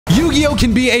Yu-Gi-Oh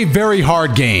can be a very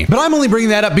hard game, but I'm only bringing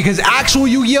that up because actual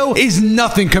Yu-Gi-Oh is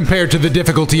nothing compared to the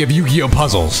difficulty of Yu-Gi-Oh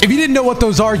puzzles. If you didn't know what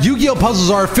those are, Yu-Gi-Oh puzzles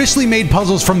are officially made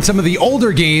puzzles from some of the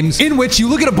older games in which you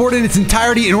look at a board in its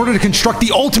entirety in order to construct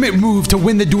the ultimate move to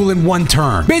win the duel in one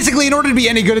turn. Basically, in order to be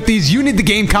any good at these, you need the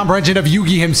game comprehension of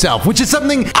Yu-Gi himself, which is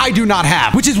something I do not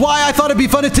have, which is why I thought it'd be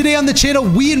fun if today on the channel,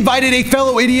 we invited a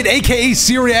fellow idiot, aka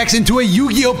Syriax, into a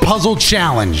Yu-Gi-Oh puzzle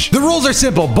challenge. The rules are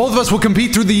simple. Both of us will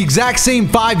compete through the exact same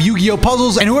 5 Yu-Gi-Oh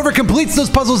puzzles, and whoever completes those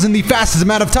puzzles in the fastest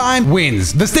amount of time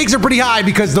wins. The stakes are pretty high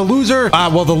because the loser,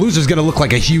 well, the loser's gonna look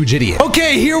like a huge idiot.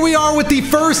 Okay, here we are with the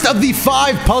first of the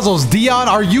 5 puzzles. Dion,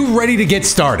 are you ready to get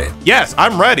started? Yes,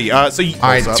 I'm ready. All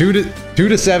right, 2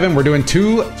 to 7. We're doing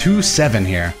 2 to 7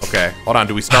 here. Okay, hold on.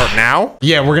 Do we start now?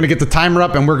 Yeah, we're gonna get the timer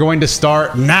up and we're going to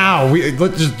start now.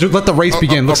 Let's let the race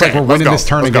begin. Looks like we're winning this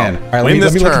turn again. All right,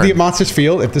 let me look at the monster's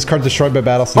field. If this card's destroyed by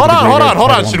battle,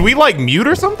 hold on. Should we like mute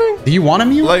or something? Do you want to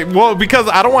mute? Like, well, because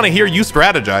I don't want to hear you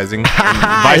strategizing.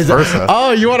 Vice versa.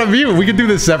 Oh, you want to mute? We can do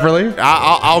this separately.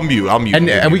 I'll mute.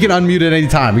 And we can unmute at any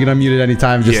time. We can unmute at any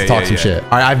time just to talk some shit.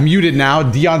 All right, I've muted now.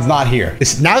 Dion's not here.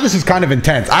 Now this is kind of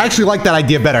intense. I actually like that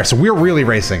idea better. So we're really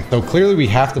racing. So clearly we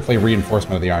have to play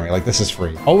Reinforcement of the Army. Like, this is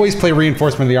free. Always play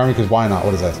Reinforcement of the Army because why not?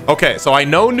 What is this? Okay, so I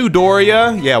know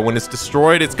Dotodoya. Yeah, when it's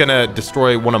destroyed, it's gonna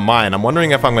destroy one of mine. I'm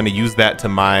wondering if I'm gonna use that to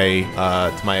my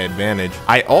advantage.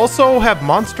 I also have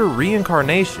Monster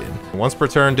Reincarnation. Once per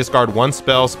turn, discard 1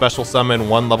 spell, special summon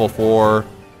 1 level 4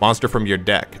 monster from your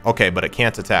deck. Okay, but it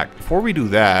can't attack. Before we do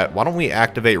that, why don't we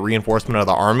activate Reinforcement of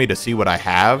the Army to see what I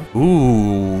have?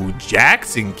 Ooh,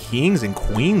 Jacks and Kings and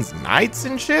Queens Knights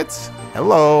and shits?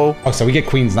 Hello. Oh, so we get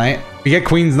Queen's Knight. We get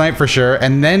Queen's Knight for sure.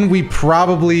 And then we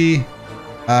probably,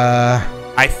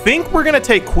 I think we're gonna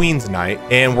take Queen's Knight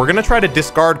and we're gonna try to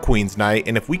discard Queen's Knight.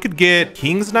 And if we could get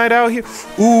King's Knight out here.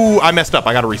 Ooh, I messed up.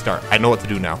 I gotta restart. I know what to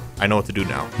do now.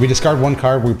 We discard 1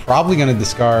 card. We're probably gonna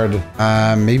discard,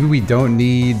 maybe we don't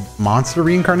need Monster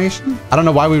Reincarnation? I don't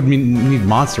know why we would need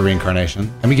Monster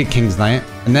Reincarnation. And we get King's Knight.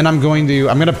 And then I'm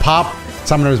gonna pop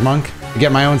Summoner's Monk to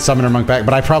get my own Summoner Monk back,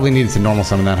 but I probably needed to normal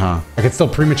summon that, huh? I could still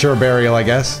Premature Burial, I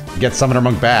guess. Get Summoner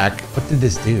Monk back. What did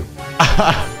this do?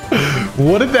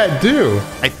 What did that do?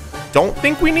 I don't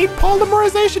think we need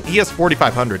polymerization. He has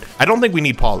 4,500. I don't think we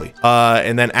need poly.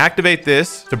 And then activate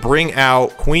this to bring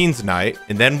out Queen's Knight.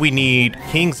 And then we need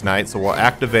King's Knight. So we'll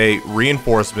activate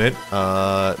Reinforcement.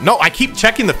 No, I keep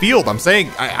checking the field. I'm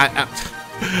saying,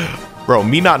 bro,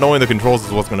 me not knowing the controls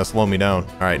is what's gonna slow me down.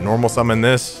 All right, normal summon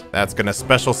this. That's gonna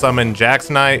special summon Jack's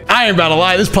Knight. I ain't about to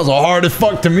lie, this puzzle hard as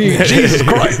fuck to me. Jesus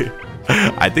Christ.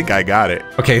 I think I got it.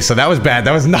 Okay, so that was bad.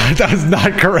 That was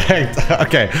not correct.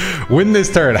 Okay, win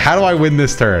this turn. How do I win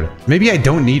this turn? Maybe I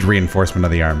don't need Reinforcement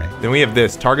of the Army. Then we have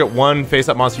this. Target 1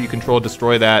 face-up monster you control,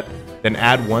 destroy that. Then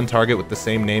add 1 target with the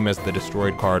same name as the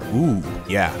destroyed card. Ooh,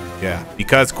 yeah.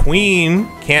 Because Queen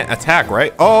can't attack,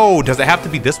 right? Oh, does it have to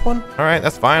be this one? All right,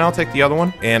 that's fine. I'll take the other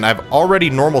one. And I've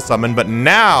already normal summoned, but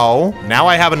now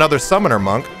I have another Summoner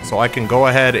Monk, so I can go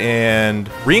ahead and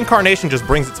Reincarnation just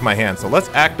brings it to my hand. So let's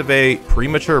activate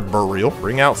Premature Burial.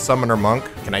 Bring out Summoner Monk.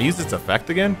 Can I use its effect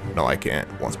again? No, I can't.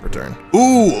 Once per turn.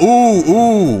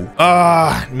 Ooh.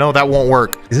 No, that won't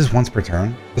work. Is this once per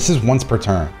turn? This is once per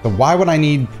turn. So why would I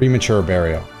need Premature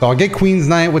Burial? So I'll get Queen's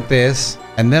Knight with this,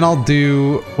 and then I'll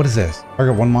do, what is this?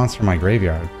 Target 1 monster in my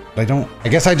graveyard. But I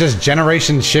guess I just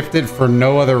generation shifted for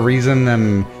no other reason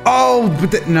than, oh,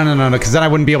 but no, because then I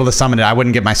wouldn't be able to summon it. I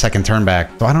wouldn't get my second turn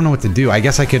back. So I don't know what to do. I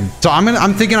guess I could, so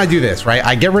I'm thinking I do this, right?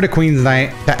 I get rid of Queen's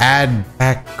Knight to add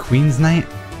back Queen's Knight.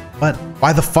 But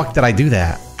why the fuck did I do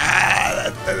that?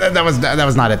 That was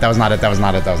not it.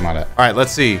 All right,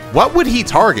 let's see. What would he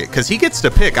target? Because he gets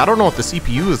to pick. I don't know if the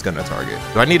CPU is going to target.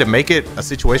 Do I need to make it a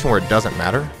situation where it doesn't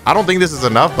matter? I don't think this is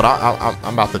enough, but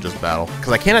I'm about to just battle.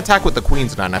 Because I can't attack with the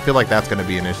Queen's Knight, and I feel like that's going to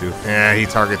be an issue. Yeah, he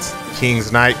targets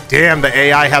King's Knight. Damn, the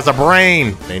AI has a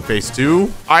brain. Main phase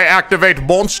 2. I activate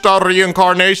Monster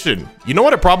Reincarnation. You know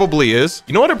what it probably is?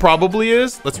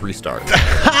 Let's restart.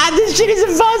 This shit is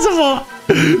impossible.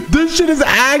 This shit is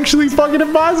actually fucking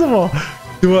impossible.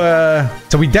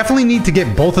 So we definitely need to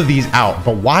get both of these out,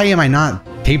 but why am I not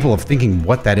capable of thinking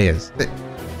what that is?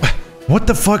 What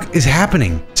the fuck is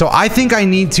happening? So I think I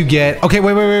need to get, okay,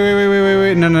 wait.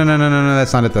 No,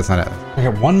 that's not it. I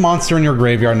got 1 monster in your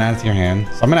graveyard and add it to your hand.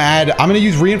 So I'm gonna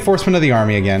use Reinforcement of the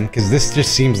Army again, because this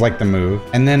just seems like the move.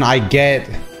 And then I get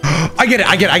I get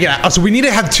it. Oh, so we need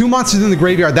to have 2 monsters in the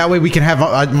graveyard. That way we can have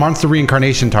a monster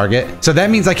reincarnation target. So that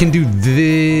means I can do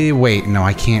the... Wait, no,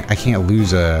 I can't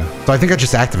lose a... So I think I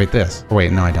just activate this. Oh,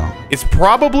 wait, no, I don't. It's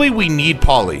probably we need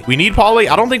Poly. We need Poly.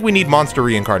 I don't think we need monster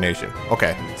reincarnation.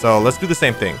 Okay, so let's do the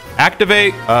same thing.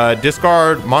 Activate,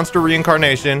 discard monster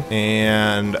reincarnation,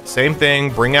 and same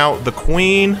thing. Bring out the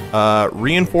queen.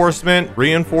 Reinforcement.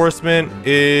 Reinforcement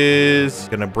is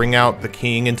gonna bring out the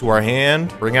king into our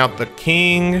hand. Bring out the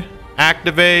king.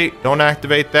 Activate. Don't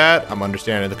activate that. I'm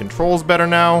understanding the controls better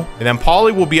now. And then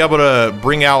Polly will be able to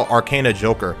bring out Arcana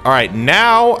Joker. All right,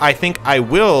 now I think I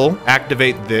will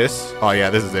activate this. Oh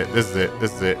yeah, this is it. This is it.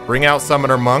 This is it. Bring out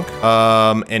Summoner Monk.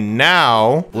 And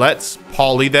now let's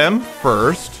Polly them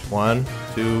first. 1,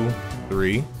 2,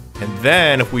 3. And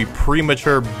then if we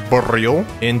premature burial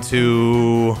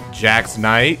into Jack's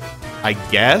Knight, I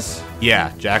guess.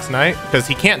 Yeah, Jack's Knight, because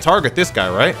he can't target this guy,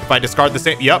 right? If I discard the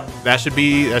same, yep, that should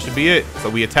be it. So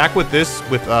we attack with this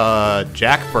with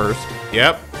Jack first.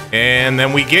 Yep, and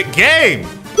then we get game.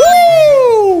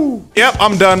 Woo! Yep,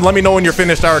 I'm done. Let me know when you're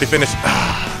finished. I already finished.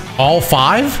 All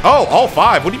 5? Oh, all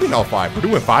 5. What do you mean all 5? We're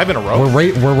doing 5 in a row.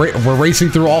 We're racing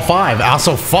through all 5.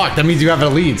 Also, fuck. That means you have a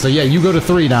lead. So yeah, you go to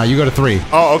 3 now. You go to 3.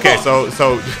 Oh, okay. So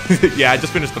yeah, I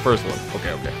just finished the first one.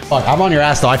 Okay. Fuck, I'm on your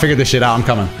ass though. I figured this shit out. I'm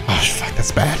coming. Oh fuck,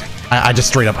 that's bad. I just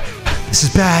straight up. This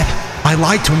is bad. I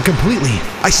lied to him completely.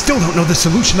 I still don't know the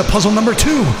solution to puzzle number 2.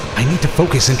 I need to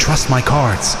focus and trust my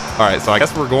cards. All right, so I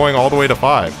guess we're going all the way to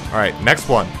 5. All right, next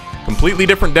one. Completely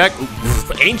different deck.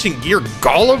 Ancient Gear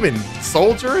Golem and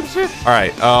Soldier and shit. All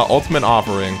right, Ultimate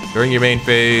Offering. During your main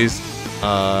phase,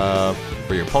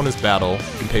 for your opponent's battle,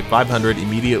 you can pay 500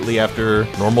 immediately after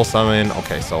normal summon.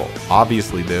 Okay, so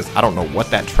obviously this, I don't know what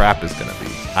that trap is gonna be.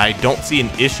 I don't see an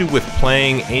issue with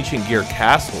playing Ancient Gear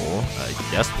Castle. I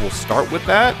guess we'll start with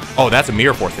that. Oh, that's a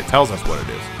Mirror Force. It tells us what it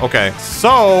is. Okay,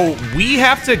 so we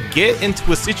have to get into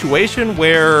a situation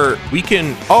where we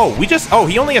can,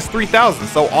 he only has 3,000.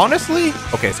 So honestly,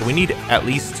 okay, so we need at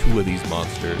least 2 of these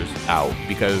monsters out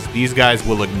because these guys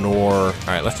will ignore. All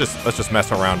right, let's just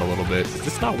mess around a little bit. Is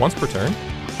this not once per turn?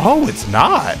 Oh, it's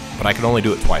not, but I can only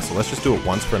do it twice, so let's just do it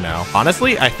once for now.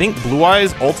 Honestly, I think Blue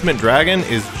Eyes Ultimate Dragon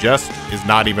is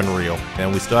not even real.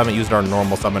 And we still haven't used our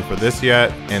normal summon for this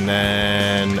yet. And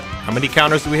then, how many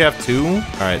counters do we have? 2? All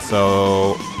right,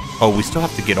 so, oh, we still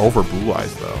have to get over Blue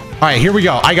Eyes, though. All right, here we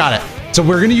go. I got it. So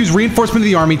we're going to use Reinforcement of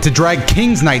the Army to drag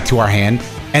King's Knight to our hand,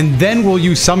 and then we'll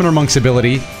use Summoner Monk's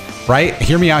ability, right?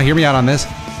 Hear me out on this.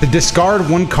 To discard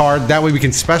 1 card, that way we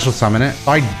can special summon it.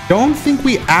 I don't think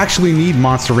we actually need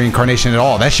monster reincarnation at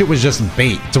all. That shit was just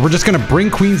bait. So we're just gonna bring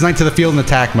Queen's Knight to the field in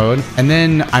attack mode, and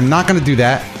then I'm not gonna do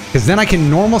that because then I can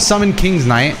normal summon King's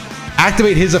Knight,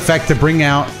 activate his effect to bring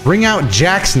out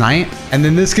Jack's Knight, and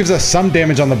then this gives us some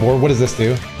damage on the board. What does this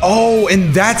do? Oh,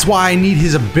 and that's why I need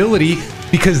his ability,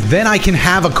 because then I can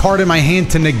have a card in my hand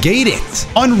to negate it.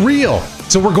 Unreal.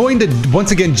 So we're going to,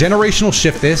 once again, generational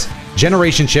shift this.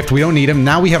 Generation shift, we don't need him.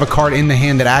 Now we have a card in the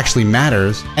hand that actually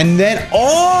matters. And then,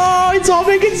 oh, it's all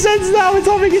making sense now. It's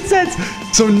all making sense.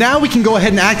 So now we can go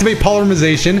ahead and activate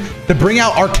Polymerization to bring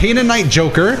out Arcana Knight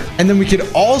Joker. And then we could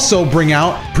also bring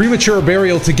out Premature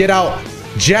Burial to get out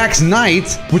Jack's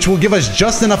Knight, which will give us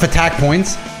just enough attack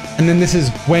points. And then this is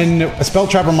when a spell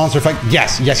trap or monster effect.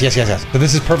 Yes. So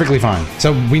this is perfectly fine.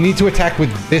 So we need to attack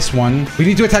with this one. We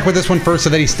need to attack with this one first so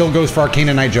that he still goes for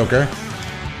Arcana Knight Joker.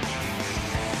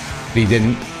 But he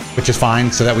didn't, which is fine,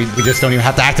 so that we just don't even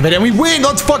have to activate it and we win.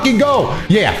 Let's fucking go.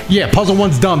 Yeah. Puzzle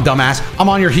 1's dumb, dumbass. I'm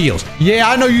on your heels. Yeah,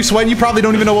 I know you sweating. You probably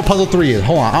don't even know what puzzle 3 is.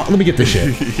 Hold on, let me get this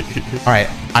shit. All right,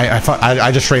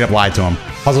 I just straight up lied to him.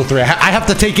 Puzzle 3, I have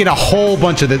to take in a whole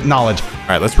bunch of the knowledge. All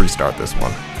right, let's restart this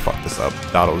one. Fuck this up.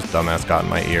 Dotto's dumbass got in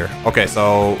my ear. Okay,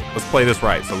 so let's play this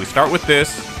right. So we start with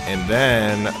this, and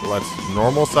then let's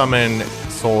normal summon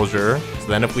Soldier. So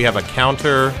then if we have a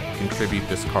counter, contribute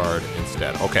this card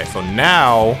instead. Okay, so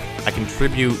now I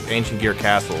contribute Ancient Gear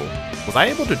Castle. Was I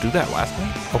able to do that last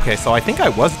time? Okay, so I think I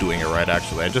was doing it right,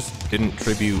 actually. I just didn't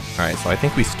tribute. All right, so I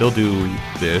think we still do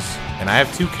this. And I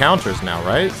have 2 counters now,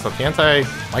 right? So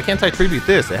why can't I tribute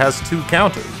this? It has 2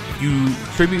 counters. If you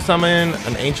tribute summon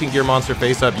an Ancient Gear monster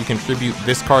face up, you can tribute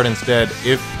this card instead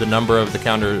if the number of the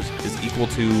counters is equal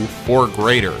to or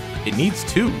greater. It needs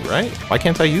 2, right? Why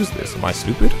can't I use this? Am I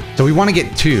stupid? So we want to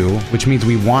get 2, which means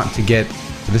we want to get,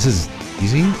 so this is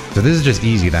easy? So this is just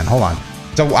easy then, hold on.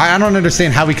 So I don't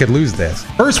understand how we could lose this.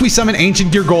 First we summon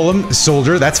Ancient Gear Golem,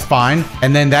 Soldier, that's fine.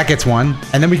 And then that gets 1.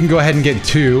 And then we can go ahead and get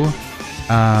 2.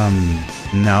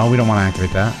 No, we don't want to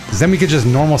activate that. Because then we could just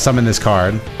normal summon this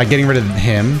card by getting rid of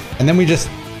him. And then we just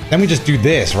do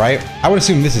this, right? I would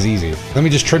assume this is easy. Then we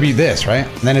just tribute this, right?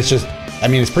 And then it's just I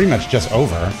mean, it's pretty much just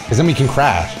over, because then we can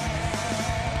crash.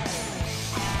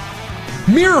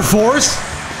 Mirror Force?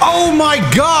 Oh my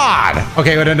god!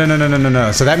 Okay,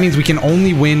 no. So that means we can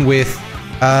only win with,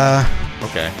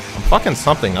 Okay, I'm fucking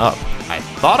something up. I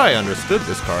thought I understood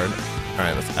this card. All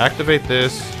right, let's activate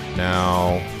this.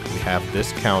 Now we have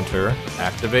this counter.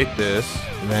 Activate this.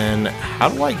 Then how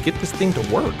do I get this thing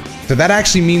to work? So that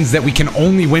actually means that we can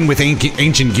only win with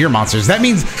ancient gear monsters. That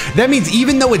means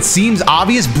even though it seems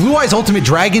obvious, Blue Eye's Ultimate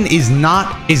Dragon is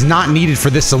not needed for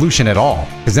this solution at all.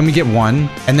 Because then we get one,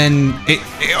 and then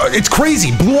it's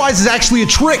crazy. Blue Eyes is actually a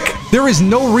trick. There is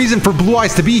no reason for Blue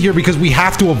Eyes to be here because we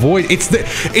have to avoid. It's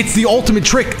the ultimate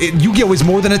trick. Yu-Gi-Oh is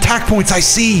more than attack points. I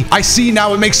see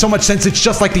now. It makes so much sense. It's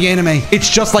just like the anime. It's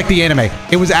just like the anime.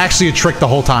 It was actually a trick the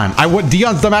whole time.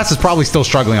 Dion's dumbass is probably still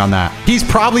struggling on that. He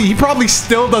probably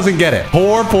still doesn't get it.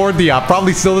 Poor Dion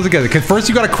probably still doesn't get it. Because first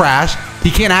you gotta crash.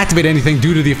 He can't activate anything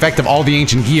due to the effect of all the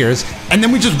ancient gears. And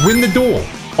then we just win the duel.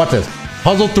 Watch this.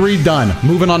 Puzzle 3 done.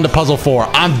 Moving on to puzzle 4.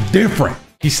 I'm different.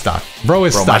 He's stuck. Bro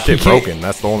is stuck. My shit broken.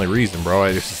 That's the only reason, bro.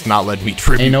 It's just not letting me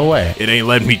tribute. Ain't no way. It ain't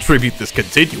letting me tribute this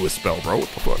continuous spell, bro. What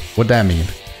the fuck? What'd that mean?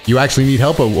 You actually need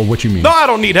help or what you mean? No, I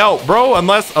don't need help, bro.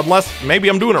 Unless maybe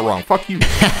I'm doing it wrong. Fuck you.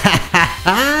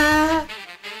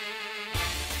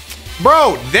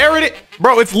 Bro, there it is.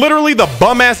 Bro, it's literally the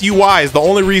bum-ass UI is the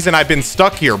only reason I've been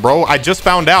stuck here, bro. I just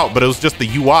found out, but it was just the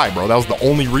UI, bro. That was the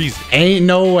only reason. Ain't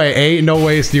no way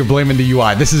you're blaming the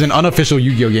UI. This is an unofficial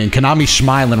Yu-Gi-Oh game. Konami's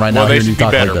smiling right now. Well, they should be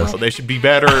better, bro. They should be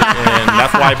better, and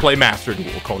that's why I play Master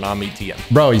Duel, Konami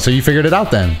TM. Bro, so you figured it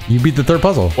out then. You beat the third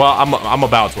puzzle. Well, I'm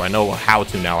about to. I know how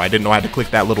to now. I didn't know I had to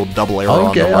click that little double arrow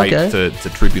on the right to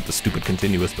tribute the stupid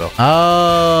continuous spell. Oh,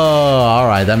 all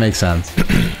right. That makes sense.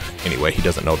 Anyway, he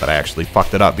doesn't know that I actually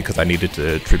fucked it up because I needed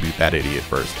to tribute that idiot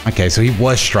first. Okay, so he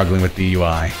was struggling with the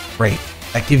UI. Great.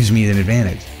 That gives me an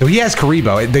advantage. So he has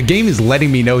Karibo. The game is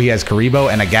letting me know he has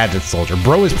Karibo and a Gadget Soldier.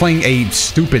 Bro is playing a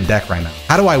stupid deck right now.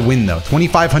 How do I win, though?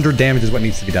 2,500 damage is what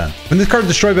needs to be done. When this card is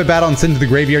destroyed by battle and sent to the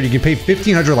graveyard, you can pay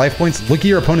 1,500 life points, look at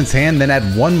your opponent's hand, then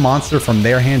add one monster from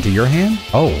their hand to your hand?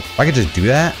 Oh, I could just do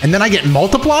that? And then I get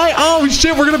multiply? Oh,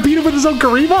 shit, we're going to beat him with his own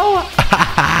Karibo?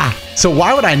 So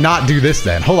why would I not do this,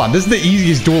 then? Hold on, this is the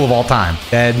easiest duel of all time.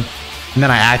 Dead. And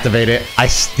then I activate it. I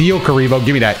steal Karibo.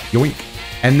 Give me that. Yoink.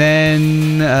 And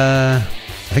then, I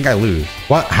think I lose.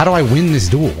 What? How do I win this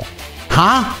duel?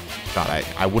 Huh? God,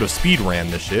 I would have speed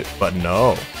ran this shit, but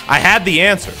no. I had the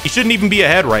answer. He shouldn't even be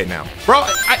ahead right now. Bro,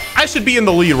 I should be in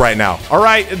the lead right now. All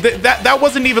right? That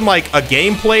wasn't even like a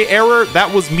gameplay error.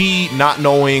 That was me not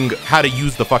knowing how to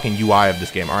use the fucking UI of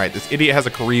this game. All right, this idiot has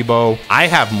a Karibo. I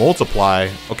have multiply.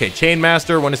 Okay,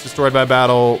 Chainmaster, when it's destroyed by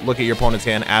battle, look at your opponent's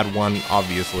hand, add one,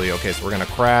 obviously. Okay, so we're gonna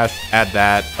crash, add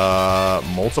that.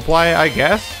 Multiply, I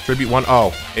guess? Tribute one.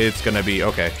 Oh, it's gonna be,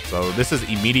 okay. So this is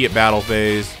immediate battle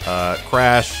phase.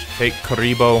 Crash, take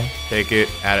Karibo, take it,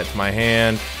 add it to my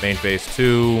hand. Main phase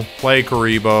 2, play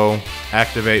Karibo,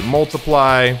 activate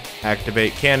multiply,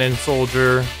 activate cannon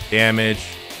soldier, damage,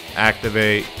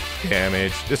 activate,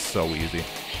 damage. This is so easy.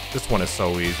 This one is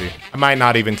so easy. I might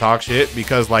not even talk shit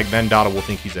because like then Dada will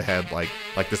think he's ahead. Like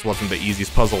this wasn't the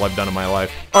easiest puzzle I've done in my life.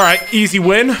 All right, easy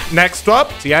win. Next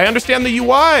up. See, I understand the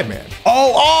UI, man.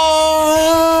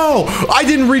 Oh, I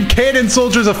didn't read Cannon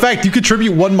Soldier's effect. You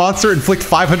contribute one monster, inflict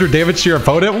 500 damage to your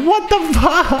opponent. What the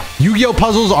fuck? Yu-Gi-Oh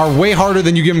puzzles are way harder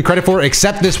than you give them credit for,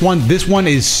 except this one. This one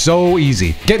is so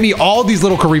easy. Get me all these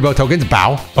little Karibo tokens.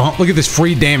 Bow. Look at this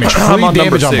free damage. Free I'm on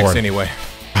damage number 6 on board. Anyway.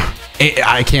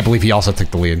 I can't believe he also took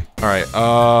the lead. All right,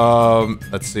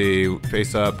 let's see.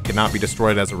 Face up, cannot be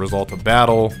destroyed as a result of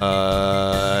battle.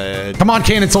 Come on,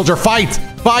 Cannon Soldier, fight!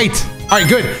 Fight! All right,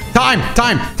 good. Time.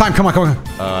 Come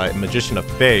on. Magician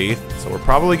of Faith. So we're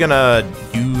probably gonna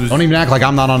use... Don't even act like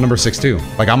I'm not on number 6 too.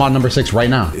 Like I'm on number 6 right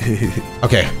now.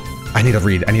 Okay, I need to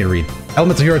read.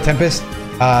 Elemental Hero Tempest.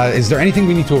 Is there anything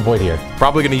we need to avoid here?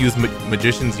 Probably going to use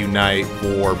Magician's Unite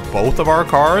for both of our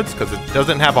cards because it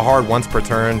doesn't have a hard once per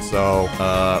turn. So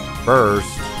first,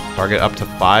 target up to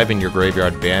 5 in your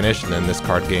graveyard banish, and then this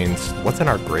card gains... What's in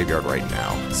our graveyard right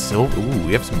now? Silver. Ooh,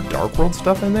 we have some Dark World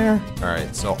stuff in there. All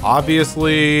right, so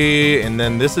obviously, and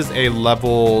then this is a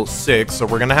level 6, so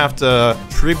we're going to have to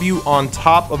tribute on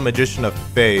top of Magician of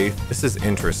Faith. This is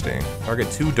interesting. Target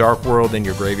 2 Dark World in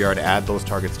your graveyard, add those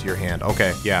targets to your hand.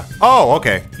 Okay, yeah. Oh,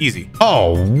 okay, easy.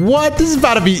 Oh, what? This is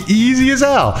about to be easy as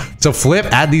hell. So flip,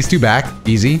 add these 2 back.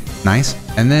 Easy, nice.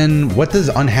 And then what does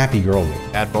Unhappy Girl do?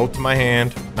 Add both to my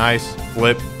hand. Nice.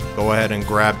 Flip. Go ahead and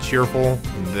grab Cheerful.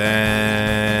 And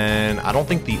then and I don't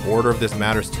think the order of this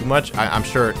matters too much. I'm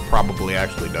sure it probably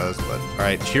actually does, but all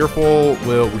right, Cheerful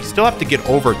we still have to get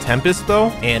over Tempest though,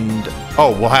 and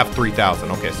oh, we'll have 3,000.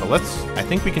 Okay, so I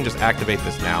think we can just activate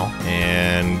this now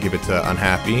and give it to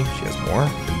Unhappy. She has more.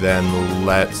 And then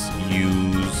let's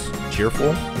use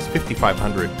Cheerful. It's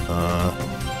 5,500.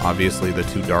 Obviously the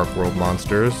 2 Dark World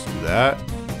monsters, do that.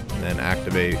 And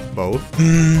activate both.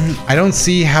 I don't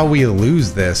see how we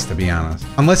lose this, to be honest.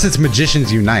 Unless it's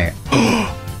Magicians Unite.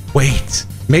 Wait,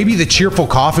 maybe the Cheerful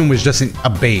Coffin was just a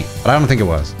bait, but I don't think it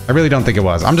was. I really don't think it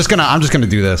was. I'm just gonna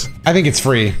do this. I think it's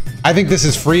free. I think this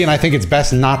is free, and I think it's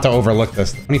best not to overlook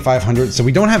this. 2,500. So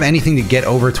we don't have anything to get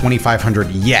over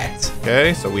 2,500 yet.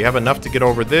 Okay, so we have enough to get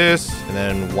over this, and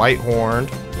then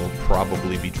Whitehorned will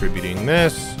probably be tributing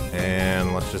this.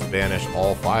 And let's just banish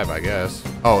all 5, I guess.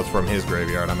 Oh, it's from his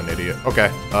graveyard. I'm an idiot. Okay.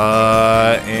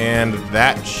 And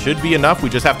that should be enough. We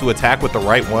just have to attack with the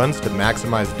right ones to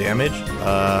maximize damage.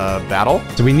 Battle.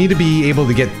 So we need to be able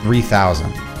to get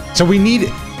 3,000. So we need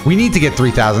to get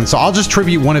 3,000. So I'll just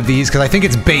tribute one of these because I think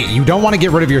it's bait. You don't want to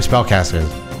get rid of your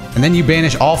spellcasters. And then you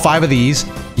banish all 5 of these.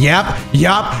 Yep.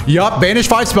 Banish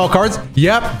 5 spell cards.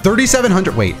 Yep.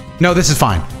 3,700. Wait. No, this is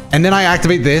fine. And then I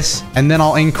activate this, and then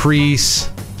I'll increase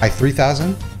by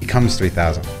 3,000. Becomes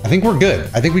 3,000. I think we're good.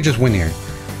 I think we just win here.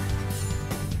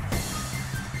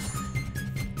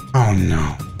 Oh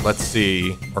no. Let's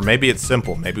see. Or maybe it's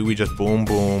simple. Maybe we just boom,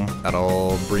 boom.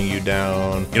 That'll bring you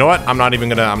down. You know what? I'm not even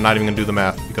gonna do the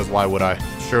math, because why would I?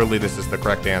 Surely this is the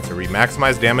correct answer. We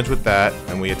maximize damage with that,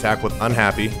 and we attack with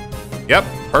Unhappy. Yep,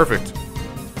 perfect.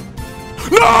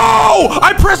 No!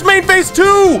 I pressed main phase 2!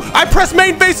 I pressed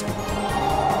main phase.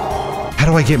 How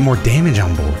do I get more damage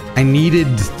on board? I needed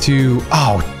to,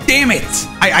 oh, damn it.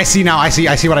 I see now, I see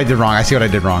what I did wrong. I see what I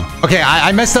did wrong. Okay,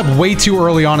 I messed up way too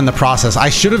early on in the process. I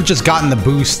should have just gotten the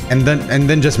boost and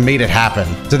then just made it happen.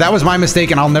 So that was my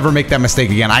mistake, and I'll never make that mistake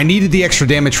again. I needed the extra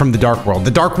damage from the Dark World. The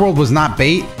Dark World was not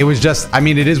bait. It was just, I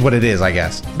mean, it is what it is, I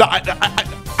guess. No,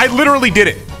 I literally did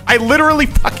it. I literally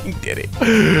fucking did it.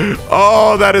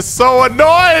 Oh, that is so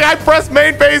annoying. I pressed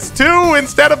main phase 2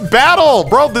 instead of battle.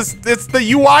 Bro, it's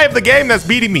the UI of the game that's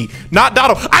beating me, not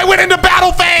Dotto. I went into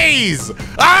battle phase.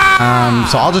 Ah!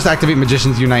 So I'll just activate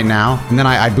Magicians Unite now. And then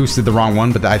I boosted the wrong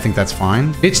one, but I think that's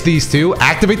fine. Ditch these 2,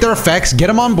 activate their effects, get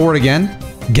them on board again,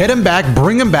 get them back,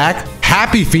 bring them back,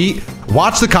 Happy Feet.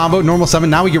 Watch the combo, normal summon.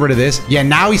 Now we get rid of this. Yeah,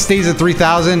 now he stays at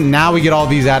 3,000. Now we get all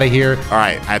these out of here. All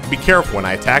right, I have to be careful. When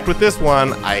I attacked with this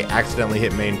one, I accidentally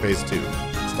hit main phase 2.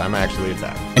 This time I actually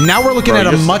attacked. And now we're looking at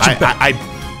a much better.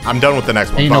 I'm done with the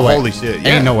next one. Ain't no way. Holy shit.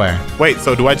 Yeah. Ain't nowhere. Wait,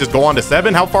 so do I just go on to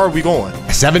 7? How far are we going?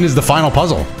 7 is the final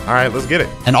puzzle. All right, let's get it.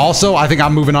 And also, I think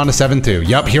I'm moving on to 7 too.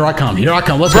 Yup, here I come. Here I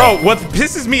come. Let's go. Bro, what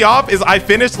pisses me off is I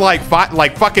finished like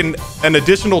fucking an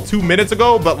additional 2 minutes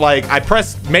ago, but like I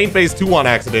pressed main phase 2 on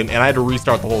accident and I had to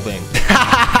restart the whole thing.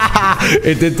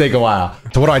 It did take a while.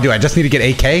 So what do? I just need to get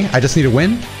AK? I just need to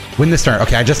win this turn.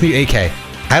 Okay, I just need AK.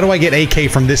 How do I get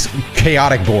AK from this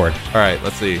chaotic board? All right,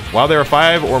 let's see. While there are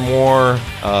 5 or more,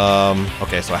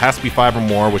 okay, so it has to be 5 or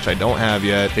more, which I don't have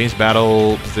yet. Change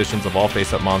battle positions of all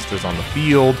face-up monsters on the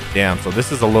field. Damn, so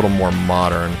this is a little more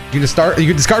modern. You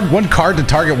can discard 1 card to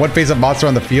target 1 face-up monster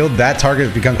on the field. That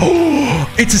target becomes, oh,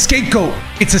 it's a scapegoat.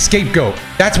 It's a scapegoat.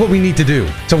 That's what we need to do.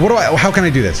 So how can I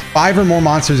do this? 5 or more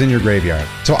monsters in your graveyard.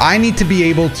 So I need to be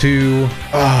able to,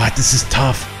 oh, this is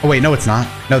tough. Oh wait, no, it's not.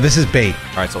 No, this is bait.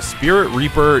 All right, so Spirit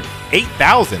Reaper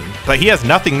 8,000, but he has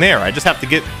nothing there. I just have to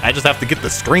get the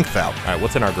strength out. All right,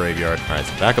 what's in our graveyard? All right,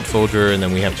 so backup soldier, and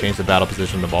then we have changed the battle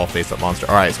position of all face-up monster.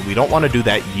 All right, so we don't want to do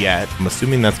that yet. I'm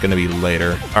assuming that's going to be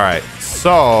later. All right,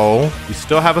 so we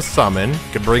still have a summon.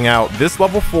 We could bring out this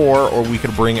level 4, or we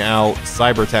could bring out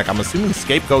Cyber Tech. I'm assuming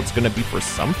Scapegoat's going to be for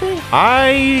something.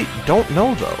 I don't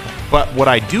know though. But what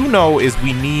I do know is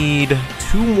we need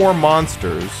 2 more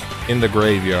monsters in the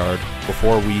graveyard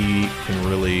before we can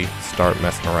really start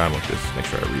messing around with this. Make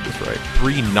sure I read this right.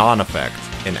 3 non-effect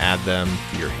and add them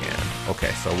to your hand.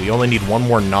 Okay, so we only need 1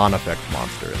 more non-effect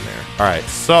monster in there. All right,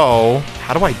 so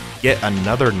how do I get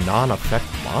another non-effect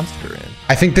monster in?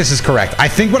 I think this is correct. I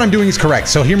think what I'm doing is correct.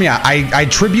 So hear me out. I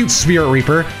tribute Spirit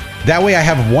Reaper. That way I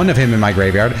have 1 of him in my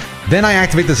graveyard. Then I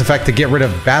activate this effect to get rid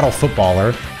of Battle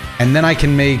Footballer. And then I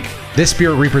can make this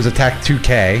Spirit Reaper's attack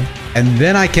 2k. And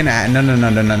then I can add, no,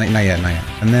 not yet.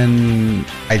 And then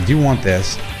I do want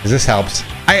this, because this helps.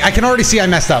 I can already see I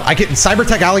messed up. Cyber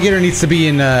Tech Alligator needs to be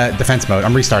in defense mode.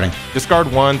 I'm restarting.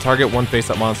 Discard 1, target 1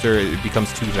 face-up monster. It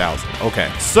becomes 2,000. Okay.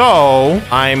 So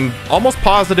I'm almost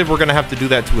positive we're going to have to do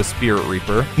that to a Spirit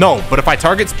Reaper. No, but if I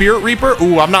target Spirit Reaper,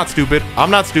 ooh, I'm not stupid.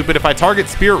 I'm not stupid. If I target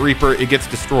Spirit Reaper, it gets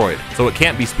destroyed. So it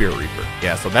can't be Spirit Reaper.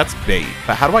 Yeah, so that's bait.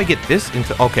 But how do I get this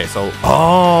into... Okay, so...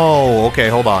 Oh, okay,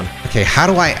 hold on. Okay, how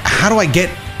do I get...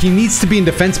 He needs to be in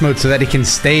defense mode so that he can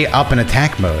stay up in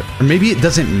attack mode. Or maybe it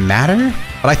doesn't matter,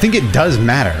 but I think it does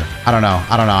matter. I don't know.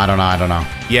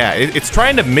 Yeah, it's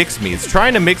trying to mix me. It's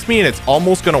trying to mix me, and it's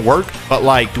almost going to work. But,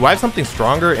 like, do I have something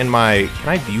stronger in my... Can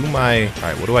I view my... All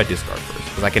right, what do I discard first?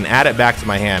 Because I can add it back to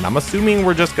my hand. I'm assuming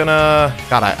we're just going to...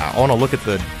 God, I want to look at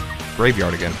the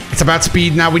graveyard again. It's about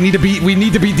speed now. We need to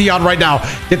beat Dion right now.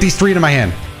 Get these 3 into my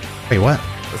hand. Wait, what?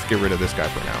 Let's get rid of this guy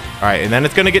for now. All right, and then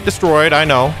it's going to get destroyed. I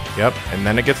know. Yep, and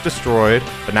then it gets destroyed.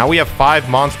 But now we have 5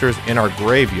 monsters in our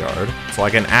graveyard. So I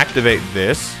can activate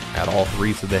this, add all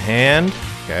 3 to the hand.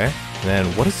 Okay. And then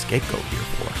what is Scapegoat here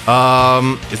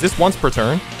for? Is this once per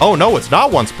turn? Oh, no, it's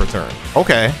not once per turn.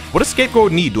 Okay. What does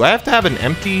Scapegoat need? Do I have to have an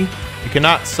empty? You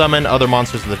cannot summon other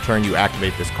monsters of the turn you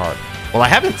activate this card. Well, I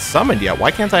haven't summoned yet.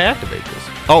 Why can't I activate this?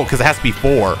 Oh, because it has to be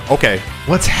 4. Okay.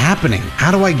 What's happening?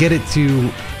 How do I get it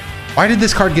to... Why did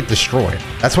this card get destroyed?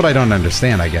 That's what I don't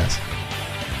understand, I guess.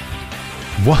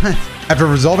 What? After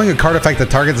resolving a card effect that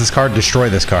targets this card, destroy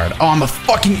this card. Oh, I'm a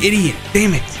fucking idiot.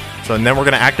 Damn it. So and then we're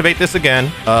going to activate this again.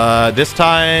 This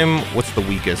time, what's the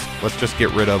weakest? Let's just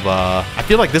get rid of... I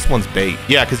feel like this one's bait.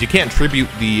 Yeah, because you can't tribute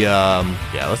the...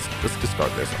 Yeah, let's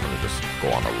discard this. I'm going to just go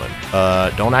on a limb.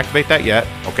 Don't activate that yet.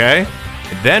 Okay.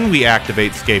 And then we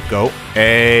activate Scapegoat.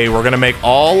 Hey, we're going to make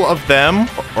all of them,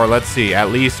 or let's see, at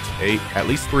least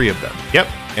 3 of them. Yep.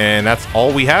 And that's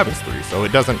all we have is 3. So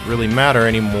it doesn't really matter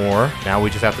anymore. Now we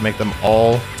just have to make them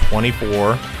all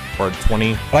 24 or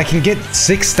 20. But I can get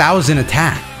 6,000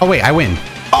 attack. Oh, wait, I win.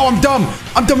 Oh, I'm dumb.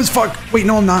 I'm dumb as fuck. Wait,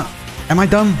 no, I'm not. Am I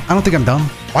dumb? I don't think I'm dumb.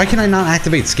 Why can I not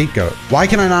activate Scapegoat? Why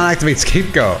can I not activate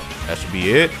Scapegoat? That should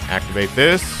be it. Activate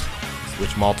this.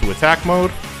 Switch them all to attack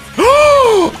mode.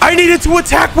 I needed to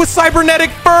attack with Cybernetic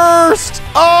first.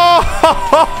 Oh,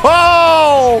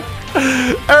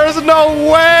 there's no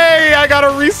way. I gotta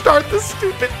restart this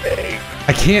stupid thing.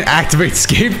 I can't activate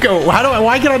Scapegoat.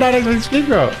 Why can I not activate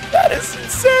Scapegoat? That is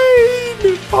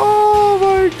insane. Oh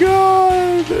my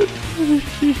god.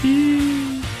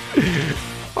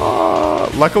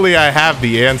 Luckily I have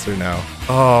the answer now.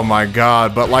 Oh my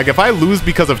god, but like if I lose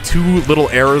because of 2 little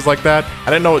errors like that, I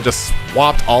didn't know it just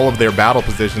swapped all of their battle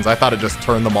positions. I thought it just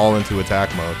turned them all into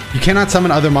attack mode. You cannot summon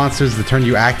other monsters the turn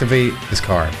you activate this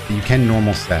card. You can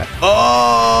normal set.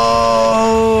 Oh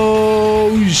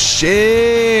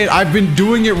shit. I've been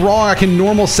doing it wrong. I can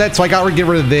normal set, so I gotta get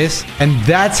rid of this. And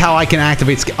that's how I can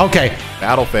activate. Okay.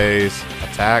 Battle phase,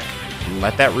 attack,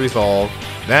 let that resolve,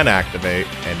 then activate,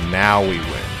 and now we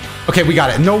win. Okay, we got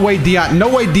it. No way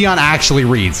Dion actually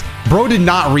reads. Bro did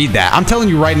not read that. I'm telling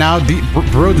you right now,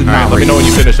 bro did not read. Let me know when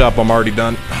you finish up. I'm already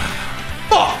done.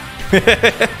 Fuck.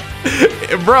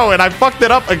 Bro, and I fucked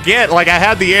it up again. Like, I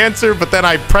had the answer, but then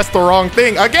I pressed the wrong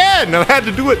thing again, and I had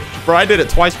to do it. Bro, I did it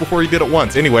twice before you did it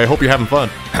once. Anyway, I hope you're having fun.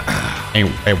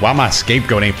 Hey, why my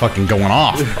Scapegoat ain't fucking going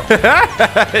off, bro?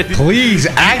 Please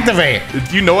activate.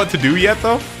 Do you know what to do yet,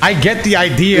 though? I get the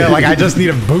idea. Like, I just need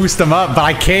to boost them up, but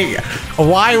I can't.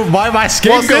 Why my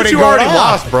Scapegoat ain't going off? Well, since you already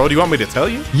lost, bro, do you want me to tell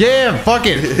you? Yeah, fuck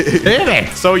it. Damn it.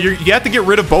 So you have to get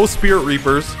rid of both Spirit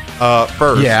Reapers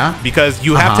first. Yeah. Because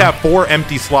you have to have 4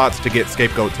 empty slots to get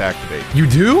Scapegoat to activate. You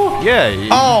do? Yeah.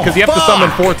 Oh, because you have to summon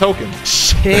 4 tokens.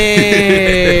 Shit.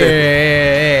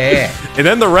 And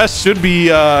then the rest should be,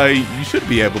 you should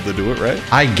be able to do it, right?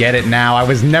 I get it now. I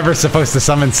was never supposed to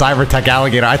summon Cyber Tech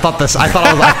Alligator. I felt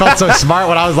so smart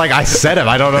when I was like, I said him.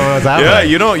 I don't know what was happening.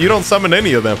 Yeah, you don't summon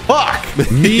any of them. Fuck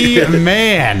me,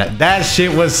 man. That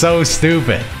shit was so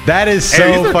stupid. That is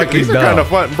so fucking dumb. Kind of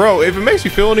fun, bro. If it makes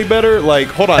you feel any better, like,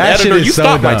 hold on, that editor, you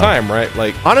stopped my time, right?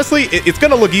 Like, honestly, it's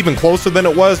gonna look even closer than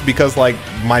it was because like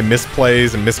my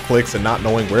misplays and misclicks and not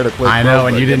knowing where to click. I know,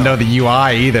 and you didn't know the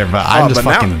UI either, but I'm just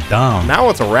fucking dumb. Now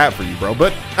it's a wrap for you, bro.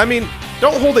 But I mean,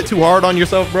 don't hold it too hard on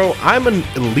yourself, bro. I'm an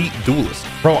elite duelist.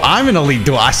 Bro, I'm an elite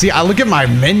duelist. I look at my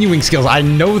menuing skills. I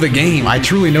know the game. I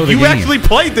truly know the game. You actually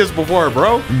played this before,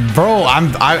 bro. Bro,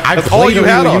 I played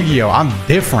Yu-Gi-Oh. I'm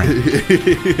different.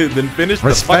 Then finish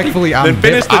respectfully. Then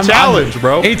finish the challenge,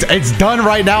 bro. It's done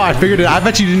right now. I figured it. I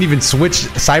bet you didn't even switch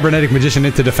Cybernetic Magician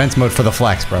into defense mode for the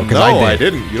flex, bro. No, I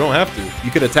didn't. You don't have to.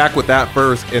 You could attack with that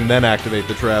first and then activate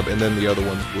the trap, and then the other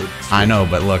ones would switch. I know,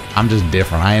 but look, I'm just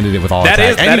different. I ended it with all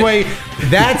attack. Anyway,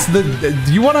 that's the.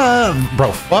 You wanna,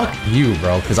 bro? Fuck you, bro.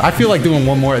 bro, because I feel like doing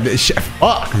one more.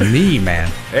 Fuck me, man.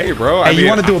 Hey, bro. Hey, you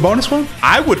want to do a bonus one?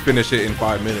 I would finish it in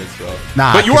 5 minutes, though.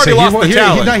 Nah, but you already lost the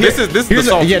challenge. This is the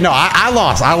salty. Yeah, no, I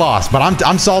lost, but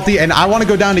I'm salty, and I want to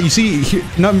go down to, you see,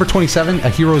 number 27, A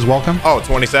Hero's Welcome. Oh,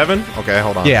 27? Okay,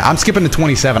 hold on. Yeah, I'm skipping to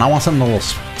 27. I want something a little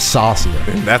saucier.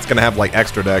 That's gonna have like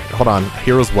extra deck. Hold on,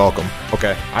 Hero's Welcome.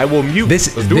 Okay, I will mute.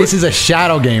 This is a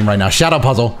shadow game right now. Shadow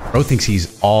puzzle. Bro thinks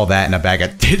he's all that in a bag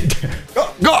of.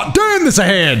 God damn, this a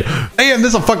hand. Damn, this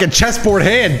is a fucking chessboard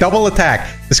hand. Double attack.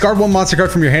 Discard one monster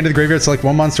card from your hand to the graveyard. Select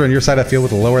one monster on your side of the field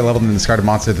with a lower level than the discarded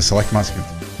monster. The select monster.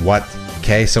 What?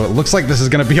 Okay, so it looks like this is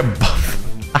gonna be a buff.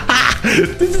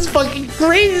 This is fucking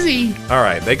crazy. All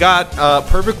right, they got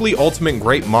perfectly ultimate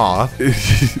great moth.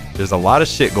 There's a lot of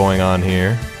shit going on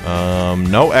here.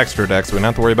 No extra decks, so we don't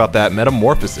have to worry about that.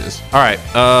 Metamorphosis. All right,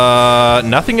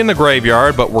 nothing in the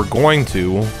graveyard, but we're going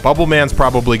to. Bubble Man's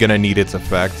probably gonna need its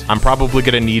effect. I'm probably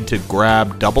gonna need to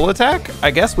grab double attack, I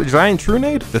guess, with Giant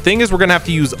Trunade. The thing is, we're gonna have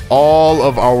to use all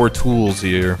of our tools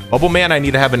here. Bubble Man, I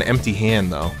need to have an empty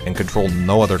hand though, and control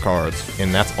no other cards,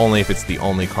 and that's only if it's the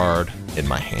only card in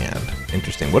my hand.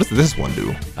 Interesting. What does this one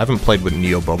do? I haven't played with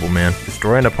Neo Bubble Man.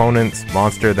 Destroy an opponent's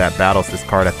monster that battles this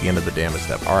card at the end of the damage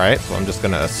step. All right, so I'm just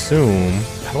gonna assume.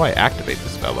 How do I activate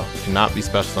this fella? Cannot be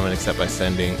special summoned except by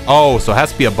sending. Oh, so it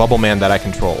has to be a Bubble Man that I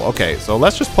control. Okay, so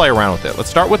let's just play around with it. Let's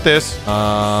start with this,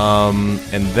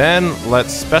 and then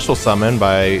let's special summon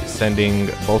by sending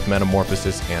both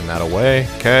Metamorphosis and that away.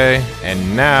 Okay,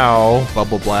 and now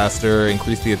Bubble Blaster,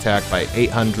 increase the attack by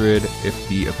 800 if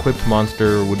the equipped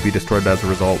monster would be destroyed as a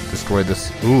result. Destroy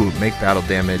this. Ooh, make battle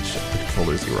damage. The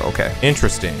controller 0. Okay,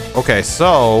 interesting. Okay,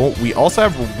 so we also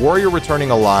have Warrior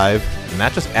Returning Alive, and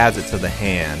that just adds it to the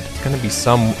hand. It's gonna be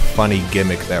some funny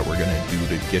gimmick that we're gonna do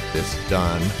to get this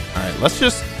done. All right, let's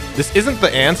just. This isn't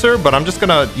the answer, but I'm just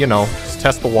gonna, you know, just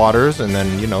test the waters and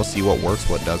then, you know, see what works,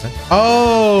 what doesn't.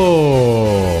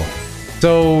 Oh,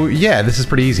 so yeah, this is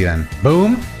pretty easy then.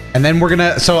 Boom. And then we're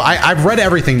gonna, so I've read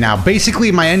everything now. Basically,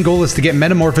 my end goal is to get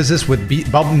Metamorphosis with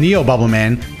Neo Bubble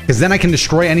Man, because then I can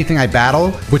destroy anything I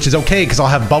battle, which is okay, because I'll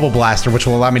have Bubble Blaster, which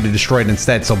will allow me to destroy it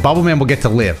instead. So Bubble Man will get to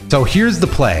live. So here's the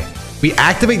play. We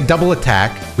activate double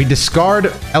attack. We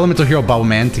discard Elemental Hero Bubble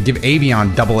Man to give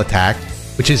Avion double attack,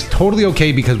 which is totally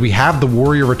okay because we have the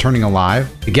Warrior Returning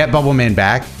Alive to get Bubble Man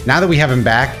back. Now that we have him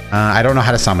back, I don't know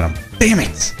how to summon him. Damn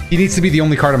it. He needs to be the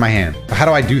only card in my hand. How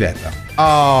do I do that, though?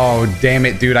 Oh, damn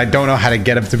it, dude. I don't know how to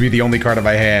get him to be the only card in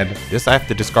my hand. This, I have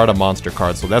to discard a monster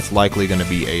card, so that's likely going to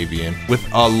be Avian. With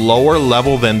a lower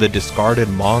level than the discarded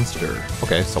monster.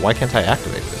 Okay, so why can't I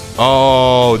activate this?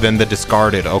 Oh, then the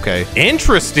discarded. Okay.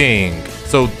 Interesting.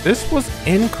 So this was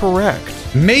incorrect.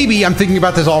 Maybe I'm thinking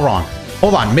about this all wrong.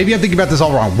 Hold on. Maybe I'm thinking about this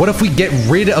all wrong. What if we get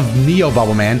rid of Neo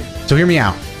Bubble Man? So hear me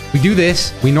out. We do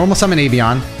this. We normal summon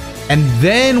Avion. And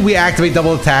then we activate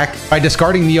double attack by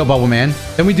discarding Neo Bubble Man.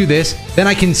 Then we do this. Then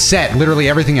I can set literally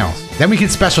everything else. Then we can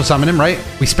special summon him, right?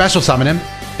 We special summon him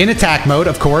in attack mode,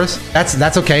 of course.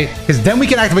 That's okay. Because then we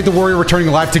can activate the Warrior Returning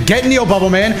Alive to get Neo Bubble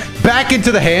Man back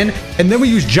into the hand. And then we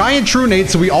use Giant Trunade,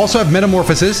 so we also have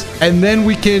Metamorphosis. And then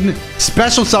we can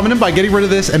special summon him by getting rid of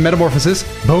this and Metamorphosis.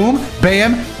 Boom,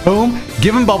 bam, boom.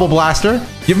 Give him Bubble Blaster.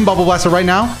 Give him Bubble Blaster right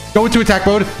now. Go into attack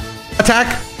mode.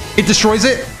 Attack. It destroys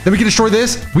it. Then we can destroy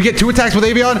this. We get 2 attacks with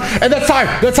Avion. And that's time.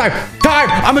 That's time. Time.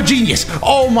 I'm a genius.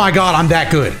 Oh my God. I'm that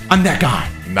good. I'm that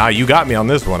guy. Nah, you got me on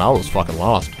this one. I was fucking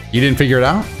lost. You didn't figure it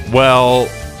out? Well,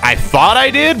 I thought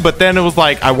I did, but then it was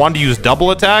like I wanted to use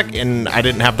double attack and I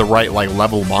didn't have the right like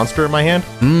level monster in my hand.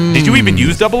 Did you even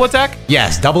use double attack?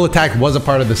 Yes, double attack was a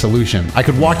part of the solution. I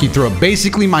could walk you through it.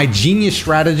 Basically, my genius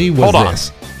strategy was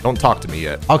this. Don't talk to me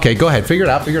yet. Okay, go ahead. Figure it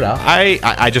out. Figure it out.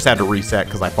 I just had to reset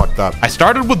because I fucked up. I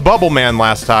started with Bubble Man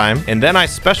last time, and then I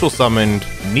special summoned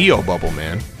Neo Bubble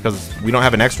Man because we don't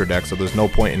have an extra deck, so there's no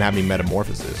point in having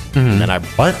Metamorphosis. And then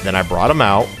I brought him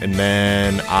out, and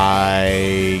then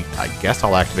I guess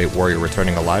I'll activate Warrior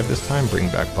Returning Alive this time. Bring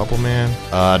back Bubble Man.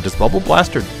 Does Bubble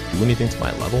Blaster do anything to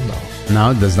my level? No.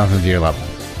 No, it does nothing to your level.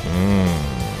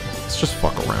 Let's just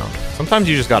fuck around. Sometimes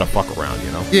you just gotta fuck around,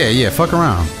 you know? Yeah, fuck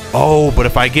around. Oh, but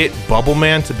if I get Bubble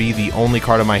Man to be the only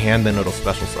card in my hand, then it'll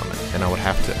special summon. And I would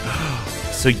have to...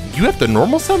 So you have to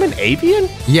normal summon Avian?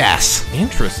 Yes.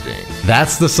 Interesting.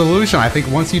 That's the solution. I think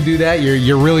once you do that,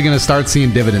 you're really gonna start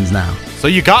seeing dividends now. So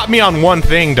you got me on one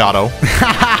thing, Dotto.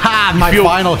 My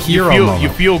final hero moment. You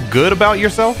feel good about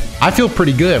yourself? I feel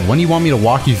pretty good. When do you want me to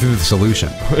walk you through the solution?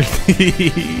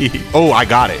 Oh, I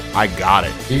got it. I got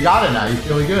it. You got it now. You're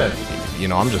feeling good. You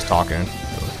know, I'm just talking.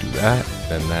 So let's do that,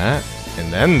 and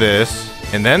then this,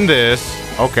 and then this.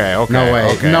 Okay. No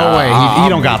way. Okay. No way. He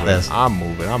don't got this. I'm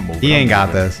moving. He ain't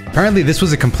got this. Apparently, this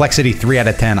was a complexity 3 out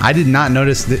of 10. I did not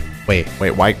notice that.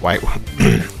 Wait. Why?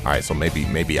 All right, so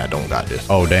maybe I don't got this.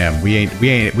 Oh damn, we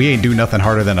ain't do nothing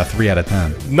harder than a 3 out of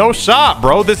 10. No shot,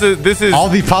 bro. This is all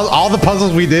the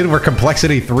puzzles we did were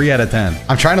complexity 3 out of 10.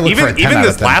 I'm trying to look for a 10 out of 10. Even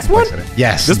this last one?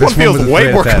 Yes. This one feels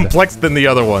way more complex than the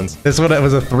other ones. This one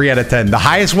was a 3 out of 10. The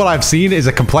highest one I've seen is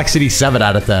a complexity 7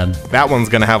 out of 10. That one's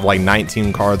gonna have like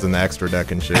 19 cards in the extra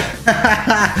deck and shit.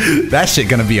 That shit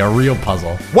gonna be a real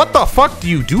puzzle. What the fuck do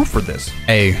you do for this?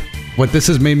 Hey, what this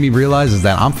has made me realize is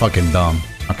that I'm fucking dumb.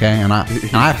 Okay, and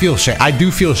I feel shame. I do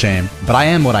feel shame, but I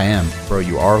am what I am. Bro,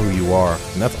 you are who you are,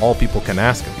 and that's all people can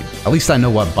ask of you. At least I know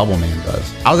what Bubble Man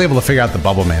does. I was able to figure out the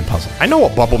Bubble Man puzzle. I know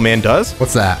what Bubble Man does.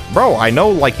 What's that? Bro, I know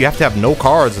like you have to have no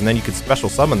cards, and then you can special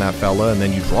summon that fella, and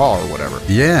then you draw or whatever.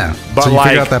 Yeah. But so you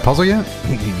figured out that puzzle yet?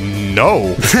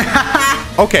 No.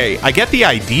 Okay, I get the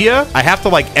idea. I have to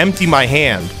like empty my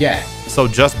hand. Yeah. So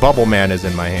just Bubble Man is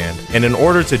in my hand, and in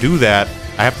order to do that,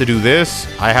 I have to do this.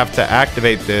 I have to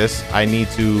activate this. I need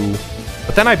to.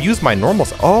 But then I've used my normal.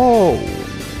 Oh,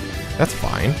 that's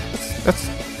fine.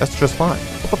 That's just fine.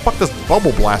 What the fuck does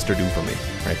Bubble Blaster do for me?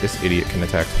 All right, this idiot can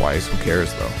attack twice. Who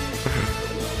cares though?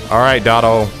 All right,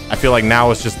 Dotto. I feel like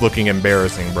now it's just looking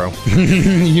embarrassing, bro.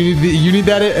 you need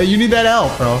that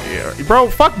elf, bro. Yeah, bro.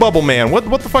 Fuck Bubble Man. What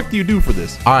the fuck do you do for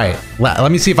this? All right,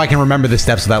 let me see if I can remember the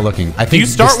steps without looking. I think do you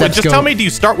start with. Just tell me. Do you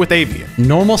start with Avian?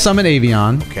 Normal summon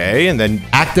Avian. Okay, and then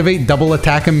activate double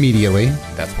attack immediately.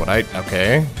 That's what I.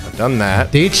 Okay, I've done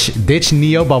that. Ditch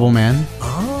Neo Bubble Man.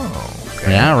 Oh.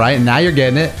 Okay. Yeah, right. Now you're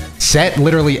getting it. Set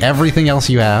literally everything else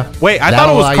you have. Wait, I thought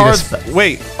it was cards.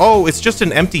 Wait, oh, it's just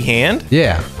an empty hand?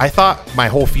 Yeah. I thought my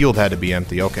whole field had to be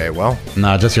empty. Okay, well.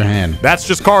 No, just your hand. That's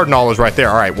just card knowledge right there.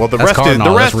 All right, well, the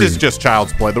rest is just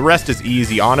child's play. The rest is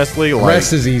easy, honestly. The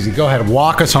rest is easy. Go ahead,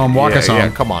 walk us home. Walk us home. Yeah,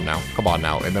 come on now.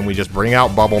 And then we just bring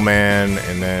out Bubble Man,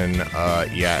 and then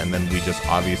and then we just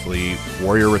obviously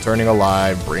Warrior returning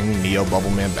alive, bring Neo Bubble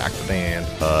Man back to the hand.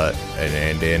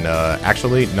 And then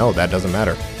actually no, that doesn't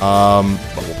matter.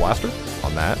 Bubble Blaster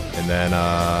on that, and then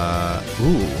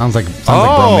ooh, sounds like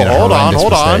bro made a hold on.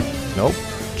 mistake. Nope,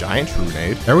 Giant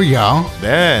Trunade. There we go.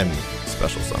 Then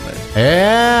special summon.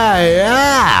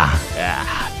 Yeah.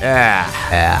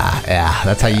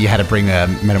 That's how you had to bring a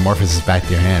Metamorphosis back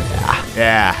to your hand.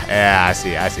 Yeah. I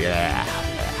see. Yeah.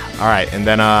 All right, and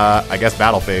then I guess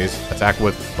battle phase. Attack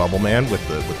with Bubble Man with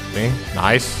the thing.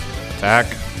 Nice attack.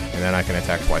 And then I can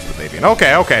attack twice with Avian.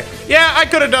 Okay. Yeah, I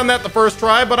could have done that the first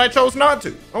try, but I chose not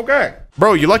to. Okay.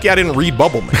 Bro, you're lucky I didn't read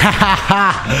Bubble Man.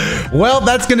 Well,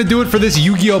 that's going to do it for this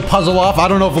Yu-Gi-Oh! Puzzle off. I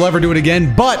don't know if we'll ever do it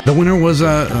again, but the winner was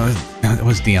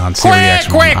Dion.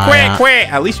 Quick.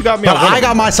 At least you got me on I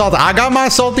got my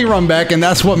salty run back, and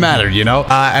that's what mattered, you know?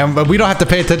 But we don't have to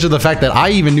pay attention to the fact that I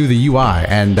even knew the UI,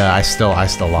 and I still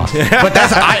lost. But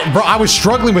I was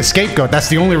struggling with Scapegoat. That's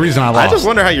the only reason I lost. I just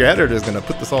wonder how your editor is going to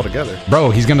put this all together.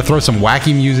 Bro, he's going to throw some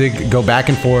wacky music, go back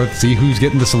and forth, see who's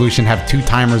getting the solution, have 2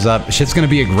 timers up. Shit's going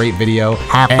to be a great video.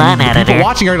 Have fun, editor. People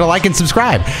watching are going to like and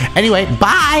subscribe. Anyway,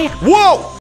 bye. Whoa!